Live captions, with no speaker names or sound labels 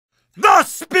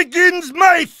Thus begins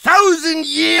my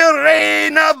 1,000-year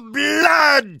reign of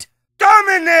blood!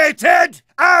 Dominated!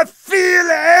 I feel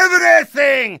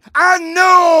everything! I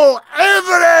know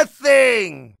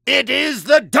everything! It is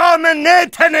the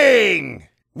dominating!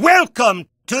 Welcome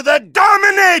to the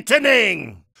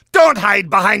dominating! Don't hide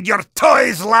behind your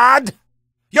toys, lad!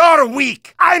 You're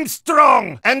weak, I'm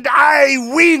strong, and I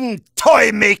win,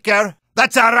 toy maker!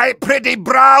 That's a right pretty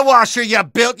bra washer you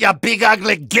built, you big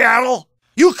ugly girl!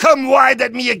 You come wide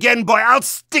at me again, boy, I'll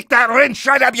stick that wrench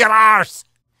right up your arse!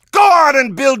 Go on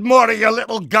and build more of your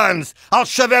little guns. I'll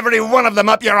shove every one of them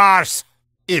up your arse.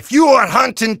 If you are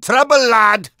hunting trouble,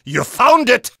 lad, you found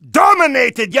it.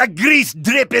 Dominated, you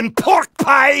grease-dripping pork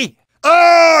pie.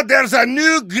 Oh, there's a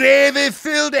new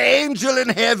gravy-filled angel in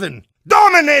heaven.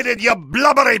 Dominated, you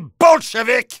blubbery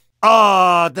Bolshevik.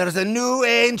 Oh, there's a new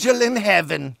angel in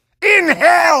heaven. In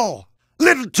hell.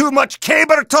 Little too much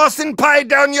caber-tossing pie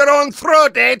down your own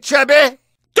throat, eh, chubby?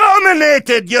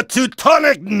 Dominated, you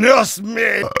Teutonic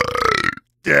nussmate!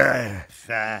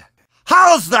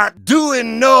 How's that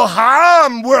doing no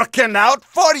harm working out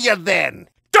for you then?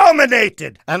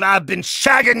 Dominated, and I've been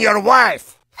shagging your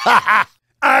wife! Ha ha!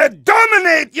 I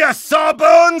dominate, you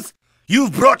sawbones!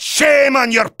 You've brought shame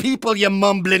on your people, you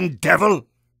mumbling devil!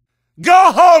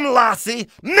 Go home, lassie!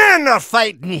 Men are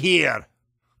fighting here!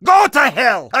 Go to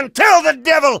hell and tell the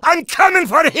devil I'm coming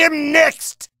for him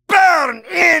next! Burn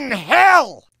in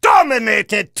hell!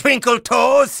 Dominated, Twinkle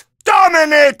Toes!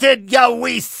 Dominated, you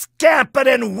wee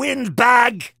scampering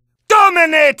windbag!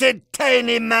 Dominated,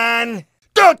 tiny man!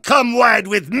 Don't come wide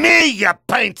with me, you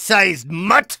pint-sized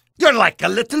mutt! You're like a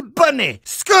little bunny,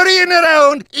 scurrying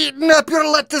around, eating up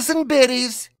your lettuce and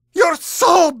berries. You're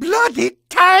so bloody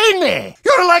tiny!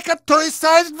 You're like a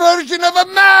toy-sized version of a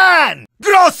man!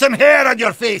 Grow some hair on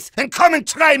your face and come and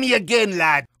try me again,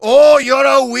 lad. Oh, you're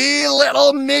a wee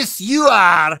little miss, you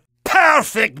are.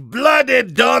 Perfect bloody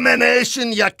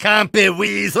domination, you campy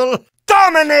weasel.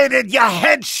 Dominated, you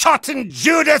head-shotting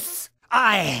Judas.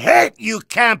 I hate you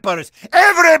campers.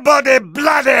 Everybody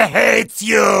bloody hates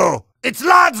you. It's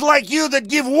lads like you that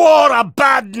give war a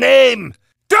bad name.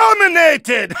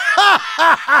 Dominated!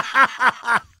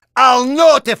 I'll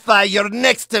notify your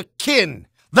next of kin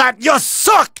that you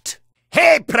sucked.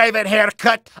 Hey, Private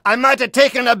Haircut, I might have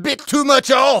taken a bit too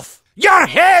much off. Your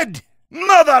head!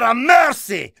 Mother of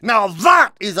mercy! Now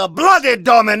that is a bloody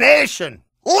domination.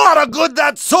 Lot of good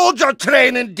that soldier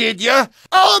training did you.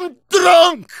 I'm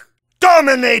drunk.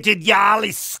 Dominated, you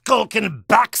alley-skulking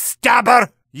backstabber.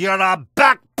 You're a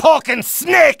back-poking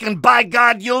snake, and by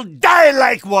God, you'll die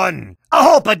like one. I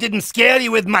hope I didn't scare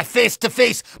you with my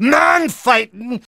face-to-face man-fighting,